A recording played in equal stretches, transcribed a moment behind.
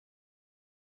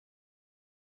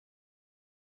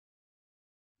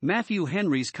Matthew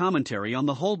Henry's Commentary on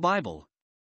the Whole Bible.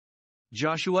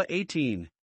 Joshua 18.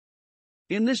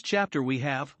 In this chapter we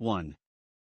have 1.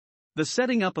 The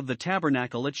setting up of the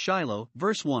tabernacle at Shiloh,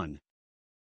 verse 1.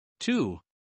 2.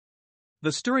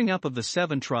 The stirring up of the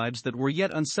 7 tribes that were yet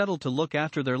unsettled to look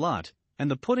after their lot, and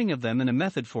the putting of them in a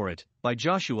method for it, by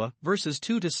Joshua, verses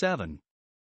 2 to 7.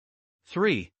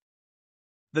 3.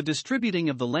 The distributing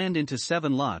of the land into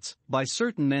 7 lots, by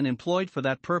certain men employed for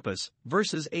that purpose,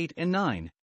 verses 8 and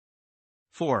 9.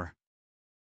 4.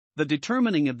 The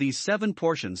determining of these 7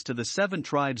 portions to the 7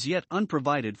 tribes yet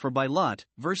unprovided for by lot,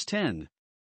 verse 10.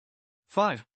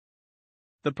 5.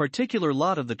 The particular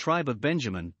lot of the tribe of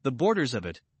Benjamin, the borders of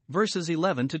it, verses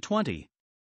 11 to 20.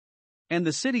 And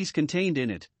the cities contained in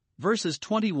it, verses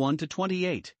 21 to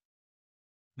 28.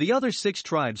 The other 6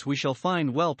 tribes we shall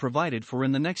find well provided for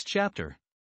in the next chapter.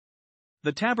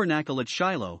 The tabernacle at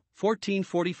Shiloh,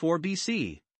 1444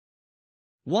 BC.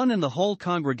 1. And the whole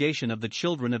congregation of the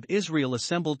children of Israel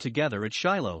assembled together at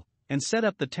Shiloh, and set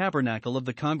up the tabernacle of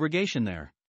the congregation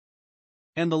there.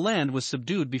 And the land was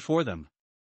subdued before them.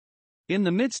 In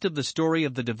the midst of the story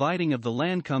of the dividing of the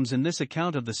land comes in this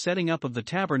account of the setting up of the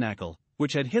tabernacle,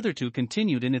 which had hitherto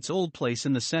continued in its old place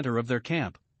in the center of their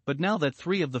camp, but now that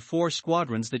 3 of the 4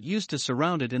 squadrons that used to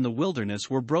surround it in the wilderness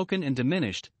were broken and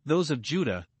diminished, those of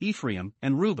Judah, Ephraim,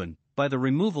 and Reuben, by the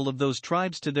removal of those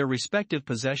tribes to their respective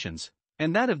possessions,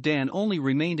 and that of Dan only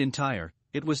remained entire,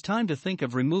 it was time to think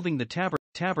of removing the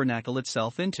tabernacle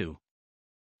itself into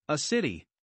a city.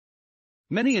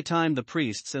 Many a time the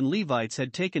priests and Levites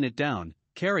had taken it down,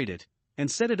 carried it, and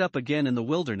set it up again in the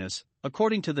wilderness,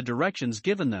 according to the directions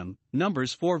given them,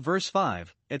 Numbers 4 verse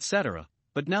 5, etc.,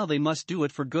 but now they must do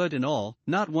it for good and all,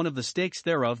 not one of the stakes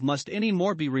thereof must any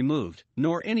more be removed,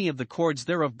 nor any of the cords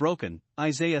thereof broken,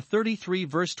 Isaiah 33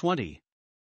 verse 20.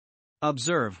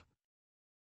 Observe.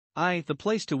 The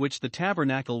place to which the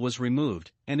tabernacle was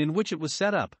removed, and in which it was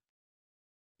set up.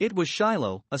 It was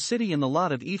Shiloh, a city in the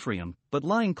lot of Ephraim, but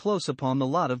lying close upon the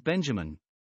lot of Benjamin.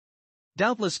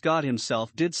 Doubtless God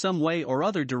himself did some way or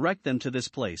other direct them to this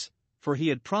place, for he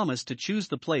had promised to choose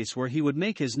the place where he would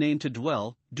make his name to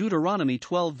dwell, Deuteronomy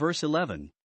 12 verse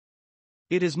 11.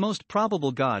 It is most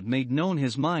probable God made known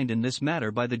his mind in this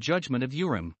matter by the judgment of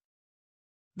Urim.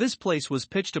 This place was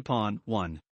pitched upon,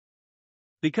 1.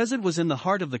 Because it was in the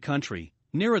heart of the country,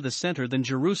 nearer the center than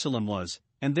Jerusalem was,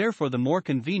 and therefore the more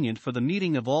convenient for the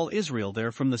meeting of all Israel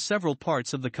there from the several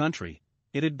parts of the country.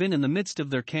 It had been in the midst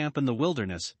of their camp in the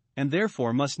wilderness, and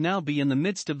therefore must now be in the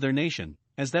midst of their nation,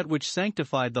 as that which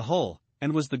sanctified the whole,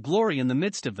 and was the glory in the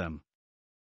midst of them.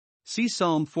 See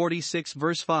Psalm 46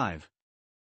 verse 5.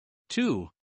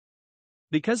 2.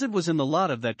 Because it was in the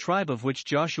lot of that tribe of which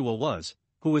Joshua was,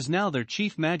 who was now their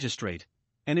chief magistrate,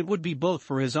 and it would be both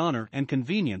for his honor and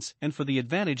convenience and for the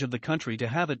advantage of the country to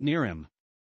have it near him.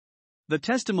 The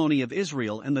testimony of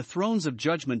Israel and the thrones of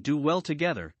judgment do well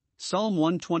together, Psalm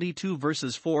 122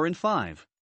 verses 4 and 5.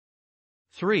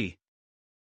 3.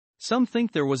 Some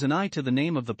think there was an eye to the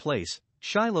name of the place,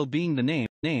 Shiloh being the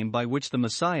name by which the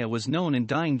Messiah was known in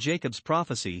dying Jacob's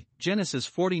prophecy, Genesis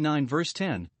 49 verse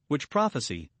 10, which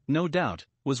prophecy, no doubt,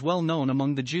 was well known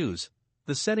among the Jews.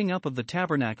 The setting up of the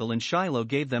tabernacle in Shiloh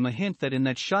gave them a hint that in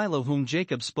that Shiloh whom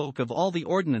Jacob spoke of all the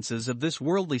ordinances of this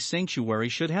worldly sanctuary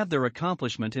should have their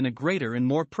accomplishment in a greater and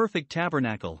more perfect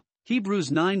tabernacle,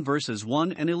 Hebrews 9 verses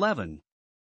 1 and 11.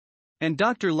 And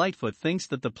Dr. Lightfoot thinks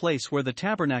that the place where the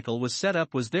tabernacle was set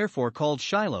up was therefore called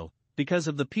Shiloh, because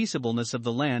of the peaceableness of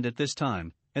the land at this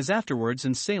time, as afterwards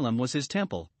in Salem was his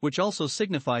temple, which also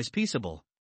signifies peaceable.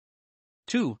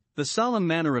 2. The solemn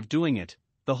manner of doing it.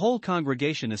 The whole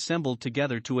congregation assembled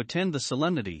together to attend the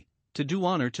solemnity, to do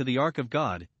honor to the ark of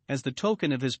God, as the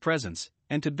token of his presence,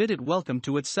 and to bid it welcome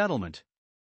to its settlement.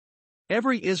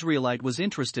 Every Israelite was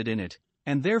interested in it,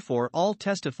 and therefore all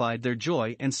testified their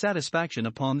joy and satisfaction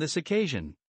upon this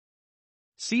occasion.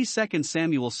 See 2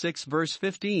 Samuel 6 verse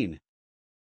 15.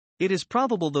 It is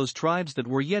probable those tribes that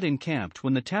were yet encamped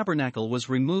when the tabernacle was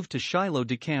removed to Shiloh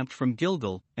decamped from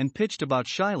Gilgal, and pitched about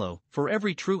Shiloh, for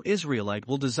every true Israelite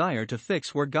will desire to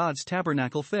fix where God's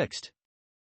tabernacle fixed.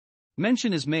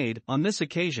 Mention is made, on this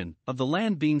occasion, of the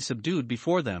land being subdued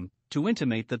before them, to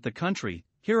intimate that the country,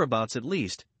 hereabouts at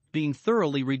least, being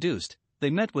thoroughly reduced, they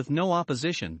met with no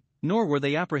opposition, nor were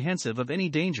they apprehensive of any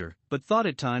danger, but thought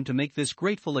it time to make this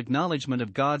grateful acknowledgment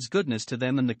of God's goodness to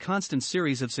them and the constant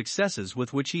series of successes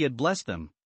with which he had blessed them.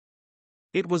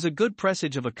 It was a good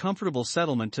presage of a comfortable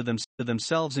settlement to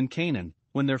themselves in Canaan,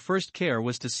 when their first care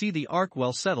was to see the ark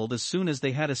well settled as soon as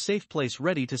they had a safe place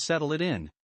ready to settle it in.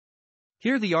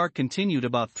 Here the ark continued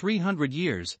about 300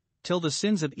 years, till the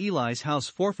sins of Eli's house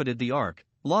forfeited the ark,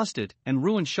 lost it, and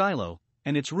ruined Shiloh,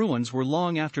 and its ruins were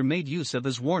long after made use of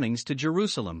as warnings to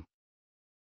Jerusalem.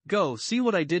 Go, see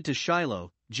what I did to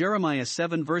Shiloh, Jeremiah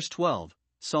 7 verse 12,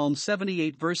 Psalm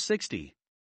 78 verse 60.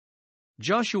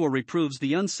 Joshua reproves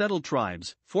the unsettled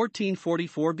tribes,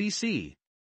 1444 BC.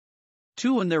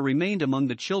 2 And there remained among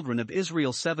the children of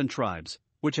Israel 7 tribes,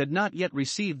 which had not yet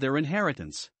received their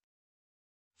inheritance.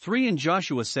 3 And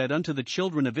Joshua said unto the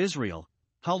children of Israel,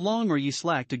 How long are ye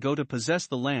slack to go to possess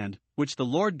the land, which the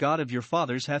Lord God of your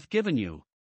fathers hath given you?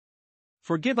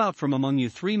 For give out from among you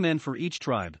 3 men for each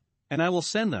tribe, and I will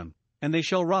send them, and they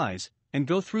shall rise, and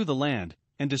go through the land,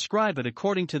 and describe it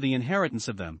according to the inheritance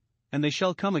of them, and they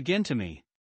shall come again to me.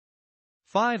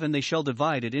 5 And they shall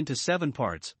divide it into 7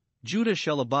 parts, Judah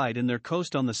shall abide in their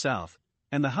coast on the south,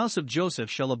 and the house of Joseph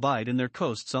shall abide in their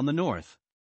coasts on the north.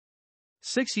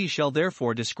 6 Ye shall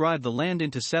therefore describe the land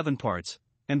into 7 parts,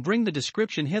 and bring the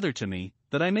description hither to me,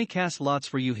 that I may cast lots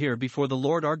for you here before the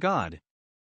Lord our God.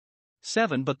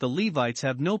 7 But the Levites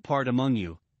have no part among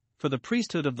you, for the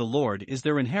priesthood of the Lord is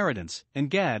their inheritance, and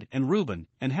Gad and Reuben,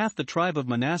 and half the tribe of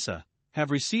Manasseh,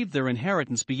 have received their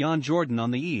inheritance beyond Jordan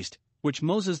on the east, which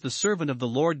Moses the servant of the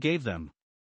Lord gave them.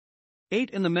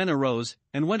 8 And the men arose,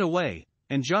 and went away,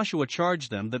 and Joshua charged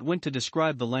them that went to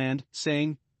describe the land,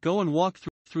 saying, Go and walk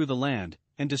through the land,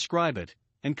 and describe it,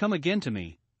 and come again to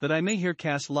me, that I may here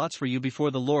cast lots for you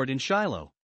before the Lord in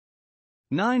Shiloh.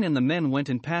 9 And the men went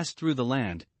and passed through the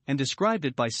land, and described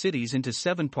it by cities into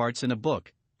 7 parts in a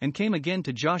book, and came again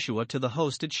to Joshua to the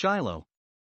host at Shiloh.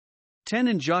 10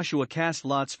 And Joshua cast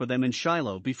lots for them in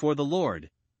Shiloh before the Lord,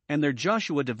 and there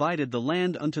Joshua divided the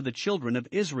land unto the children of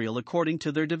Israel according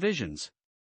to their divisions.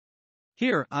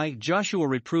 Here Joshua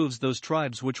reproves those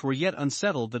tribes which were yet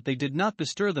unsettled that they did not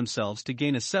bestir themselves to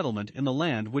gain a settlement in the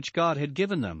land which God had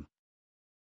given them.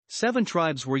 7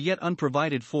 tribes were yet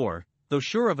unprovided for, though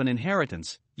sure of an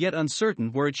inheritance, yet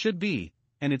uncertain where it should be,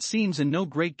 and it seems in no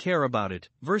great care about it.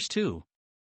 Verse 2.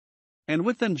 And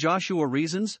with them Joshua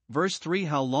reasons, verse 3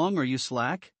 How long are you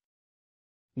slack?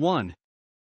 1.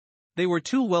 They were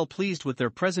too well pleased with their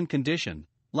present condition,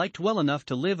 liked well enough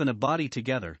to live in a body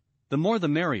together, the more the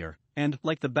merrier, and,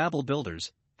 like the Babel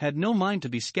builders, had no mind to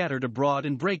be scattered abroad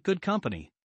and break good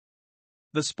company.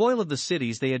 The spoil of the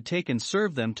cities they had taken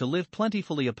served them to live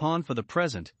plentifully upon for the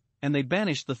present, and they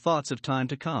banished the thoughts of time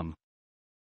to come.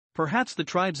 Perhaps the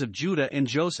tribes of Judah and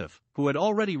Joseph, who had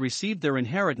already received their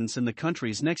inheritance in the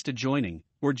countries next adjoining,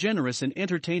 were generous in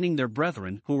entertaining their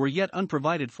brethren who were yet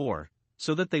unprovided for,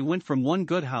 so that they went from one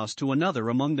good house to another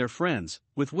among their friends,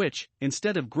 with which,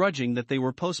 instead of grudging that they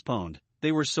were postponed,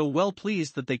 they were so well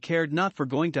pleased that they cared not for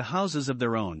going to houses of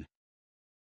their own.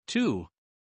 2.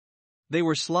 They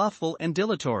were slothful and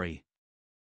dilatory.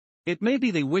 It may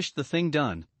be they wished the thing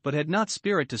done, but had not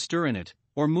spirit to stir in it,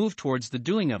 or move towards the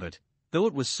doing of it, though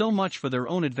it was so much for their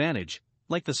own advantage,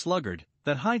 like the sluggard,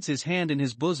 that hides his hand in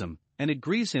his bosom, and it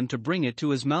grieves him to bring it to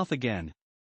his mouth again.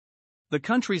 The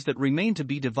countries that remained to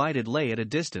be divided lay at a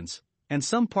distance, and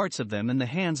some parts of them in the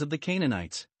hands of the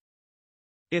Canaanites.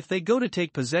 If they go to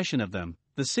take possession of them,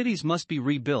 the cities must be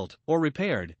rebuilt or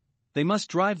repaired, they must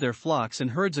drive their flocks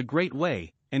and herds a great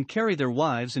way, and carry their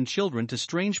wives and children to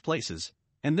strange places,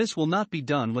 and this will not be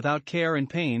done without care and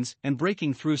pains and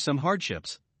breaking through some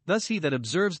hardships. Thus he that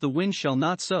observes the wind shall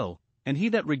not sow, and he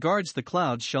that regards the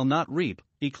clouds shall not reap.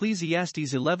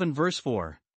 Ecclesiastes 11 verse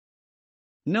 4.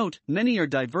 Note, many are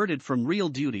diverted from real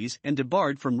duties and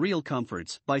debarred from real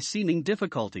comforts by seeming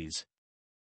difficulties.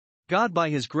 God by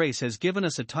his grace has given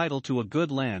us a title to a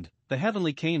good land, the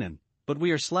heavenly Canaan, but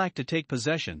we are slack to take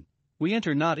possession. We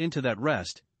enter not into that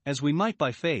rest, as we might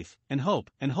by faith, and hope,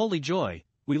 and holy joy.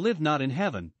 We live not in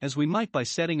heaven, as we might by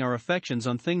setting our affections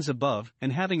on things above,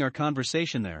 and having our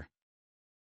conversation there.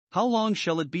 How long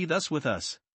shall it be thus with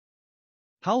us?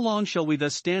 How long shall we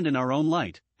thus stand in our own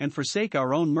light, and forsake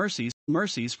our own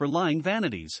mercies for lying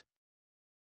vanities?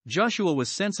 Joshua was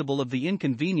sensible of the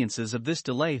inconveniences of this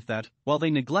delay that, while they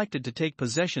neglected to take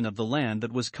possession of the land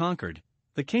that was conquered,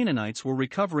 the Canaanites were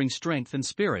recovering strength and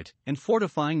spirit, and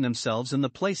fortifying themselves in the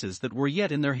places that were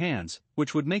yet in their hands,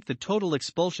 which would make the total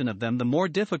expulsion of them the more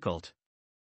difficult.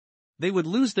 They would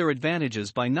lose their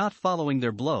advantages by not following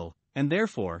their blow, and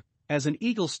therefore, as an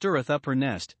eagle stirreth up her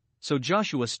nest, so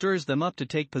Joshua stirs them up to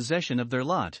take possession of their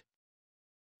lot.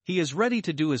 He is ready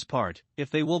to do his part, if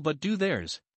they will but do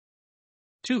theirs.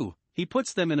 2. He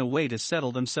puts them in a way to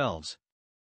settle themselves.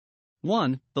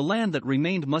 1. The land that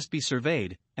remained must be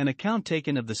surveyed, an account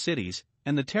taken of the cities,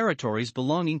 and the territories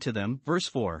belonging to them. Verse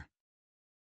 4.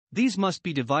 These must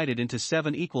be divided into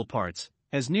 7 equal parts,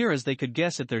 as near as they could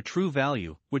guess at their true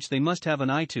value, which they must have an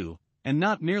eye to, and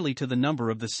not merely to the number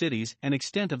of the cities and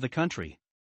extent of the country.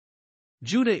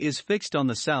 Judah is fixed on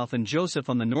the south and Joseph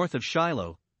on the north of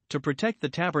Shiloh, to protect the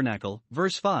tabernacle,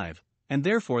 verse 5, and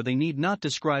therefore they need not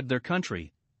describe their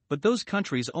country, but those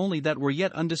countries only that were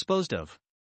yet undisposed of.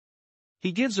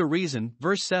 He gives a reason,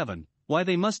 verse 7, why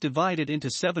they must divide it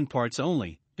into 7 parts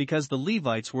only, because the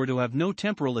Levites were to have no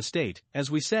temporal estate,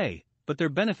 as we say, but their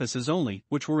benefices only,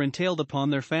 which were entailed upon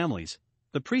their families.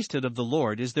 The priesthood of the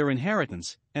Lord is their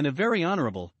inheritance, and a very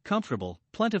honorable, comfortable,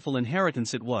 plentiful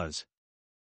inheritance it was.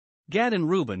 Gad and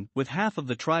Reuben, with half of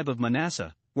the tribe of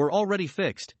Manasseh, were already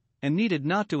fixed, and needed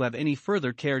not to have any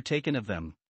further care taken of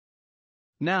them.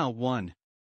 Now 1.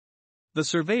 The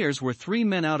surveyors were 3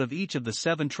 men out of each of the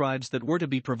 7 tribes that were to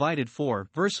be provided for,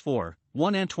 verse 4,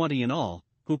 120 in all,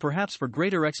 who perhaps for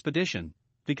greater expedition,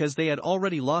 because they had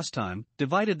already lost time,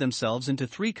 divided themselves into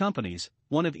 3 companies,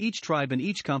 1 of each tribe in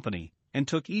each company, and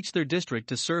took each their district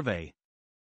to survey.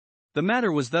 The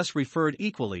matter was thus referred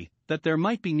equally, that there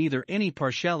might be neither any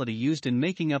partiality used in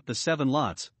making up the 7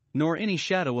 lots, nor any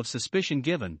shadow of suspicion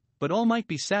given, but all might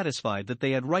be satisfied that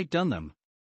they had right done them.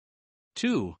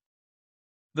 2.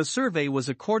 The survey was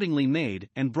accordingly made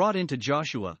and brought into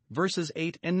Joshua, verses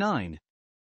 8 and 9.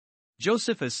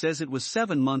 Josephus says it was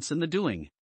 7 months in the doing.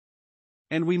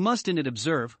 And we must in it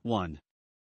observe, 1.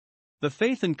 The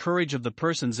faith and courage of the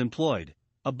persons employed.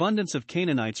 Abundance of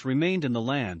Canaanites remained in the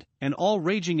land, and all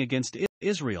raging against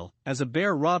Israel, as a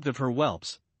bear robbed of her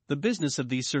whelps. The business of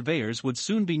these surveyors would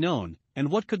soon be known, and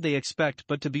what could they expect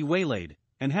but to be waylaid,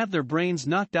 and have their brains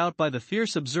knocked out by the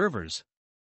fierce observers?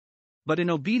 But in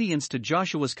obedience to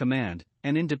Joshua's command,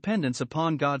 and in dependence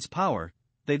upon God's power,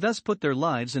 they thus put their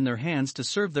lives in their hands to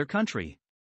serve their country.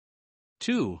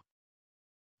 2.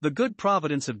 The good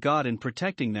providence of God in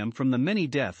protecting them from the many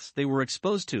deaths they were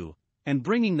exposed to, and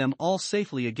bringing them all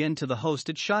safely again to the host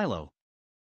at Shiloh.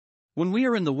 When we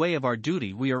are in the way of our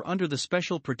duty, we are under the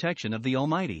special protection of the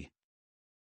Almighty.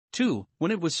 2. When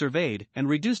it was surveyed and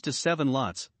reduced to 7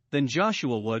 lots, then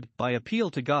Joshua would, by appeal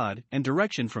to God and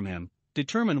direction from him,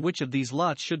 determine which of these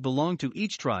lots should belong to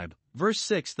each tribe. Verse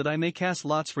 6, that I may cast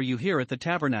lots for you here at the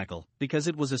tabernacle, because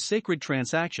it was a sacred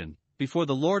transaction, before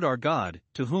the Lord our God,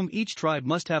 to whom each tribe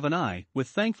must have an eye, with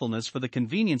thankfulness for the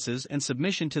conveniences and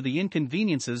submission to the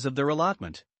inconveniences of their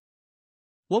allotment.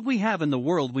 What we have in the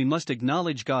world we must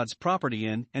acknowledge God's property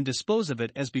in and dispose of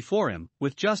it as before Him,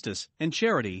 with justice and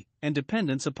charity and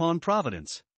dependence upon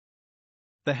providence.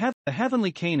 The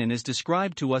heavenly Canaan is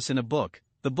described to us in a book,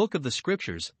 the book of the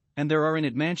Scriptures, and there are in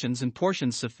it mansions and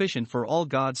portions sufficient for all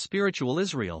God's spiritual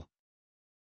Israel.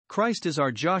 Christ is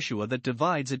our Joshua that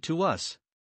divides it to us.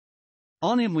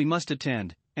 On Him we must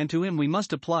attend, and to Him we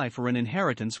must apply for an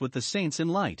inheritance with the saints in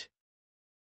light.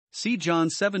 See John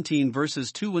 17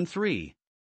 verses 2 and 3.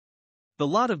 The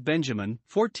lot of Benjamin,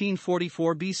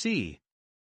 1444 BC.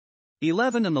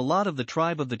 11 And the lot of the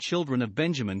tribe of the children of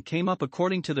Benjamin came up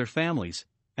according to their families,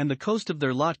 and the coast of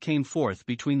their lot came forth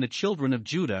between the children of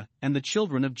Judah and the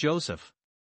children of Joseph.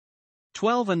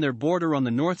 12 And their border on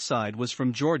the north side was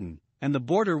from Jordan, and the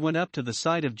border went up to the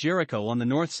side of Jericho on the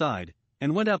north side,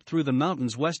 and went up through the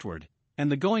mountains westward,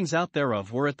 and the goings out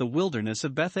thereof were at the wilderness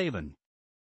of Bethaven.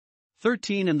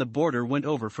 13 And the border went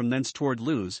over from thence toward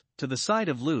Luz, to the side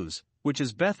of Luz, which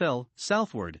is Bethel,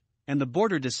 southward, and the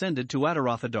border descended to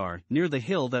Adarothadar, near the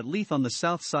hill that leath on the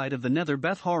south side of the nether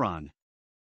Beth-horon.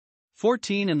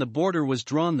 14 And the border was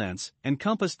drawn thence, and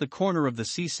compassed the corner of the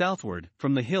sea southward,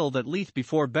 from the hill that leath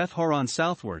before Beth-horon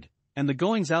southward, and the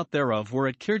goings out thereof were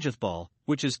at Kirjathbaal,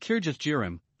 which is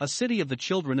Kirjath-jearim, a city of the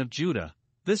children of Judah.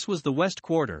 This was the west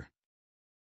quarter.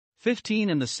 15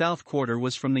 And the south quarter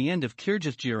was from the end of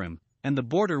Kirjath-jearim, and the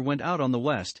border went out on the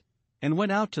west, and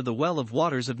went out to the well of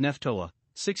waters of Nephtoah.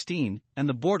 16 And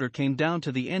the border came down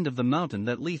to the end of the mountain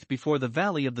that leath before the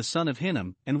valley of the son of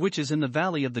Hinnom, and which is in the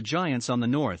valley of the giants on the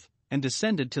north, and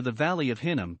descended to the valley of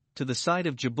Hinnom, to the side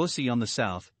of Jebusi on the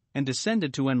south, and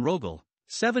descended to En-rogel.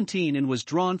 17 And was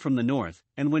drawn from the north,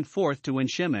 and went forth to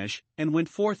En-shemesh, and went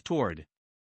forth toward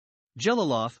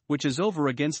Jelaloth, which is over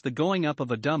against the going up of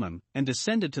Adummim, and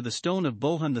descended to the stone of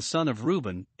Bohan the son of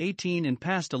Reuben. 18 And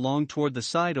passed along toward the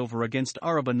side over against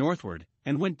Arabah northward,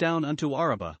 and went down unto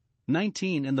Arabah.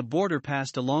 19 And the border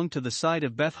passed along to the side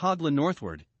of Beth-hogla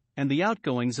northward, and the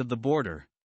outgoings of the border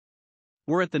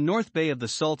were at the north bay of the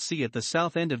Salt Sea at the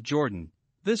south end of Jordan.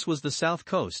 This was the south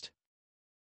coast.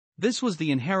 This was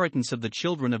the inheritance of the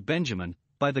children of Benjamin,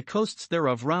 by the coasts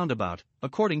thereof round about,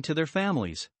 according to their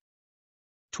families.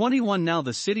 21 Now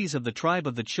the cities of the tribe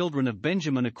of the children of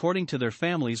Benjamin according to their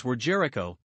families were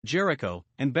Jericho,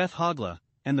 and Beth-hogla,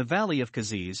 and the valley of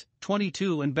Keziz.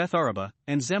 22 And Beth-arabah,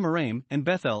 and Zemaraim, and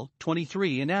Bethel.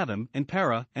 23 And Adam, and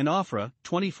Parah, and Ophrah.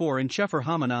 24 And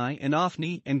Chephar-Hammoni, and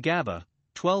Ophni, and Gaba.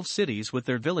 12 cities with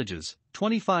their villages,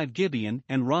 25 Gibeon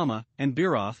and Ramah and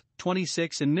Beeroth,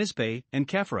 26 and Mizpeh and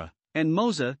Kephra, and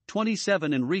Moza,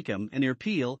 27 and Rechem and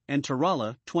Irpeel and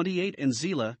Tarala, 28 and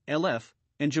Zelah, Eleph,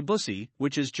 and Jebusi,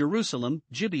 which is Jerusalem,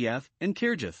 Gibeath, and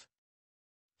Kirjath.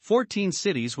 14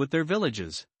 cities with their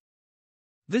villages.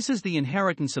 This is the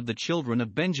inheritance of the children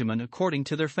of Benjamin according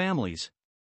to their families.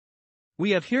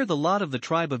 We have here the lot of the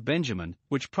tribe of Benjamin,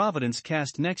 which Providence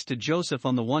cast next to Joseph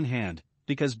on the one hand,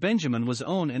 because Benjamin was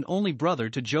own and only brother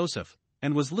to Joseph,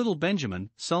 and was little Benjamin,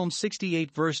 Psalm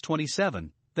 68 verse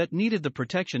 27, that needed the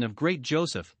protection of great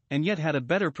Joseph, and yet had a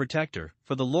better protector,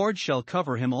 for the Lord shall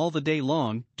cover him all the day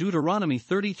long, Deuteronomy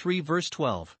 33 verse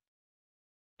 12.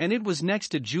 And it was next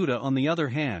to Judah on the other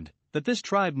hand, that this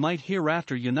tribe might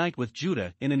hereafter unite with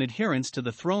Judah in an adherence to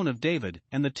the throne of David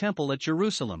and the temple at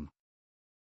Jerusalem.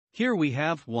 Here we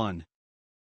have 1.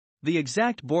 The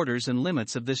exact borders and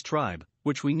limits of this tribe,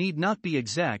 which we need not be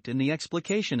exact in the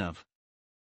explication of.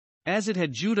 As it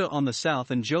had Judah on the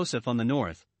south and Joseph on the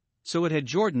north, so it had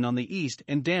Jordan on the east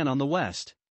and Dan on the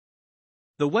west.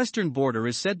 The western border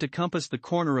is said to compass the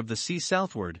corner of the sea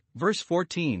southward, verse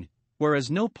 14,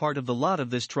 whereas no part of the lot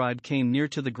of this tribe came near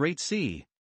to the great sea.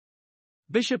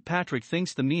 Bishop Patrick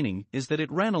thinks the meaning is that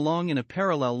it ran along in a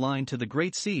parallel line to the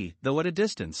great sea, though at a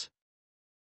distance.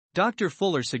 Dr.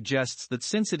 Fuller suggests that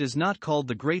since it is not called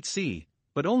the Great Sea,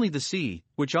 but only the sea,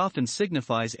 which often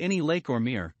signifies any lake or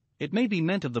mere, it may be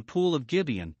meant of the pool of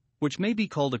Gibeon, which may be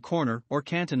called a corner or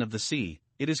canton of the sea.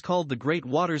 It is called the Great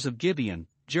Waters of Gibeon,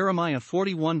 Jeremiah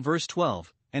 41 verse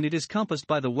 12, and it is compassed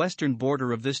by the western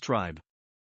border of this tribe.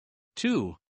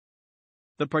 2.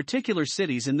 The particular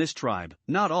cities in this tribe,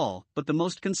 not all, but the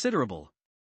most considerable.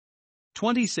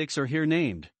 26 are here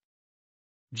named.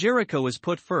 Jericho is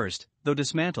put first, though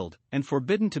dismantled, and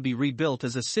forbidden to be rebuilt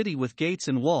as a city with gates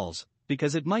and walls,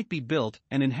 because it might be built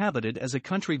and inhabited as a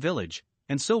country village,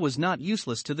 and so was not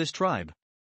useless to this tribe.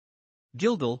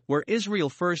 Gilgal, where Israel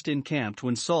first encamped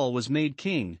when Saul was made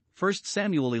king, 1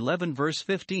 Samuel 11 verse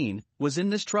 15, was in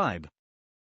this tribe.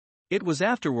 It was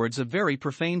afterwards a very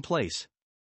profane place.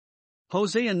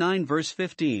 Hosea 9 verse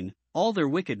 15, all their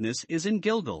wickedness is in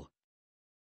Gilgal.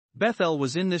 Bethel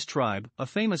was in this tribe, a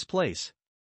famous place.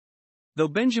 Though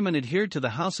Benjamin adhered to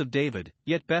the house of David,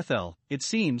 yet Bethel, it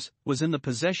seems, was in the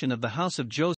possession of the house of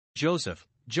Joseph,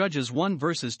 Judges 1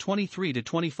 verses 23 to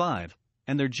 25,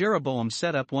 and there Jeroboam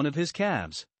set up one of his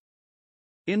calves.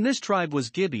 In this tribe was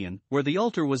Gibeon, where the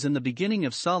altar was in the beginning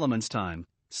of Solomon's time,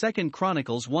 2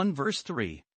 Chronicles 1 verse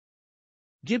 3.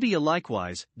 Gibeah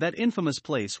likewise, that infamous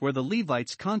place where the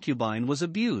Levites' concubine was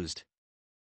abused.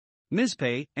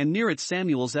 Mizpeh, and near it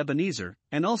Samuel's Ebenezer,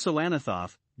 and also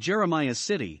Anathoth, Jeremiah's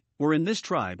city, were in this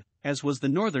tribe, as was the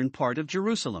northern part of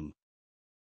Jerusalem.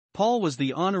 Paul was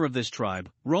the honor of this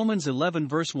tribe, Romans 11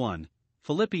 verse 1,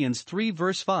 Philippians 3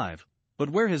 verse 5,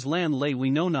 but where his land lay we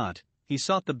know not, he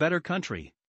sought the better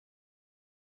country.